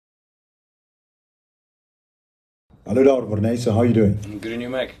Hello there, Mornay. So how are you doing? Good on you,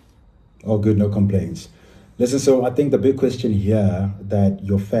 Mac. Oh, good, no complaints. Listen, so I think the big question here that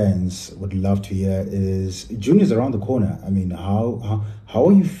your fans would love to hear is Junior's around the corner. I mean, how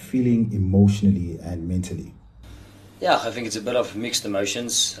are you feeling emotionally and mentally? Yeah, I think it's a bit of mixed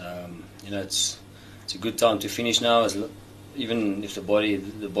emotions. It's a good time to finish now. Even if the body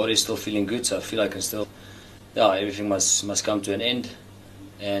is still feeling good, so I feel I can still. Yeah, everything must come to an end,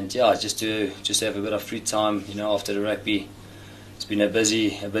 and yeah, just to have a bit of free time. After the rugby, it's been a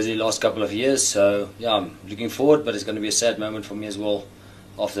busy last couple of years. So yeah, I'm looking forward, but it's going to be a sad moment for me as well.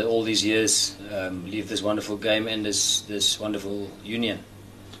 After all these years, leave this wonderful game and this wonderful union.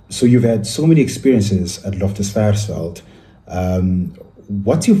 So you've had so many experiences at Loftus Versfeld. Um,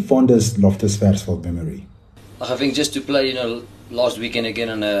 what's your fondest Loftus Versfeld memory? I think just to play, last weekend again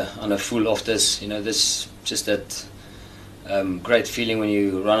on a full Loftus, this just that great feeling when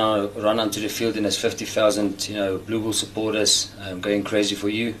you run onto the field and there's 50,000, Blue Bull supporters going crazy for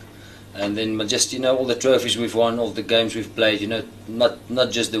you, and then just all the trophies we've won, all the games we've played,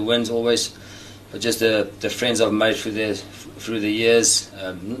 not just the wins always, but just the friends I've made through the years,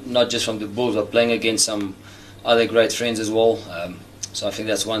 not just from the Bulls, but playing against some other great friends as well. So I think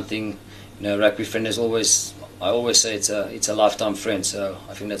that's one thing. Rugby friend is always. I always say it's a lifetime friend. So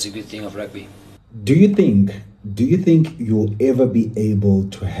I think that's a good thing of rugby. Do you think do you think you'll ever be able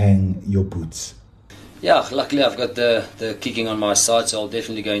to hang your boots? Yeah, luckily I've got the kicking on my side, so I'll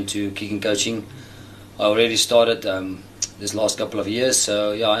definitely go into kicking coaching. I already started this last couple of years,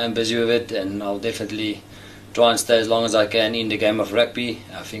 so yeah, I am busy with it, and I'll definitely try and stay as long as I can in the game of rugby.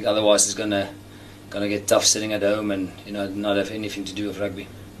 I think otherwise it's gonna get tough sitting at home and not have anything to do with rugby.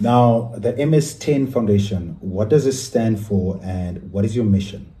 Now, the MS10 Foundation, what does it stand for and what is your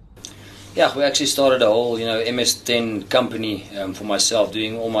mission? Yeah, we actually started a whole MS10 company for myself,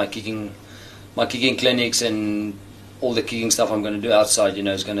 doing all my kicking clinics and all the kicking stuff I'm going to do outside.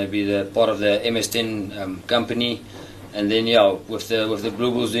 Is going to be the part of the MS10 company, and then yeah, with the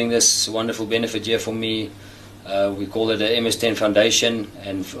Blue Bulls doing this wonderful benefit here for me, we call it the MS10 Foundation,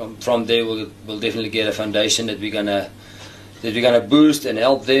 and from there we'll definitely get a foundation that we're gonna boost and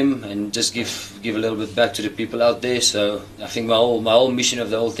help them and just give a little bit back to the people out there. So I think my whole mission of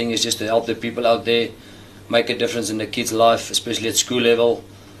the whole thing is just to help the people out there, make a difference in the kids' life, especially at school level.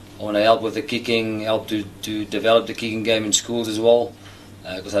 I want to help with the kicking, help to develop the kicking game in schools as well,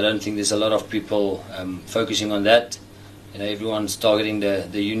 because I don't think there's a lot of people focusing on that. Everyone's targeting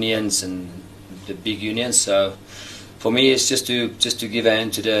the unions and the big unions. So for me, it's just to give a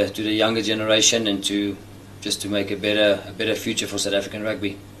hand to the younger generation and to make a better future for South African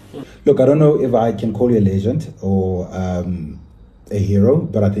rugby. Look, I don't know if I can call you a legend or a hero,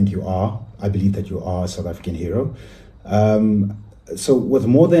 but I think you are. I believe that you are a South African hero. So with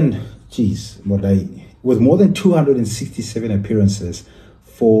more than, with more than 267 appearances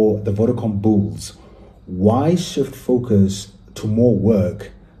for the Vodacom Bulls, why shift focus to more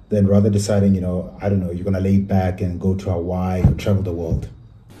work than rather deciding, I don't know, you're going to lay back and go to Hawaii or travel the world?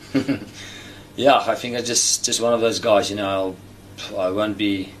 Yeah, I think I'm just one of those guys. I won't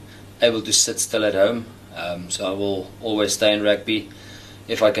be able to sit still at home, so I will always stay in rugby.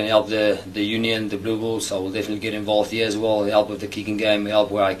 If I can help the union, the Blue Bulls, I will definitely get involved here as well. Help with the kicking game,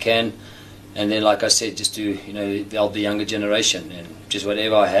 help where I can, and then, like I said, just to help the younger generation and just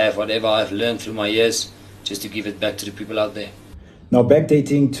whatever I have, whatever I've learned through my years, just to give it back to the people out there. Now,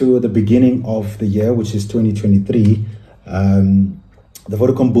 backdating to the beginning of the year, which is 2023. The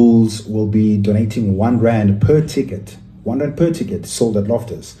Vodacom Bulls will be donating R1 per ticket, R1 per ticket sold at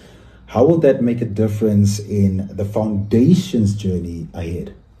Loftus. How will that make a difference in the foundation's journey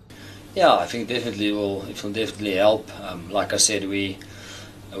ahead? Yeah, I think definitely it will definitely help. Like I said, we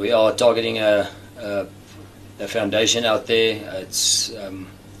are targeting a foundation out there. So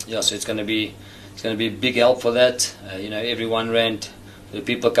it's going to be a big help for that. Every R1, the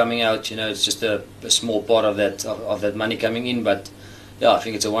people coming out, it's just a small part of that money coming in, but yeah, I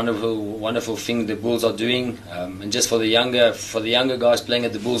think it's a wonderful thing the Bulls are doing, and just for the younger guys playing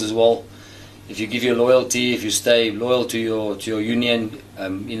at the Bulls as well. If you give your loyalty, if you stay loyal to your union,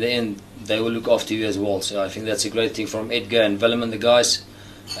 in the end they will look after you as well. So I think that's a great thing from Edgar and Willem and the guys.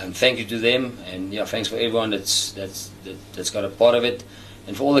 Thank you to them, and yeah, thanks for everyone that's got a part of it,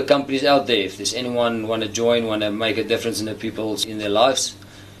 and for all the companies out there. If there's anyone want to join, want to make a difference in the people's in their lives,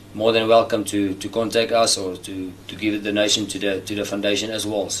 more than welcome to contact us or to give a donation to the foundation as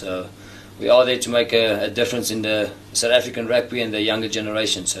well. So we are there to make a difference in the South African rugby and the younger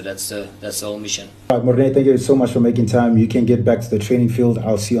generation. So that's the whole mission. All right, Mornay, thank you so much for making time. You can get back to the training field.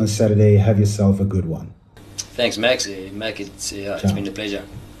 I'll see you on Saturday. Have yourself a good one. Thanks, Max. Mac, it's been a pleasure.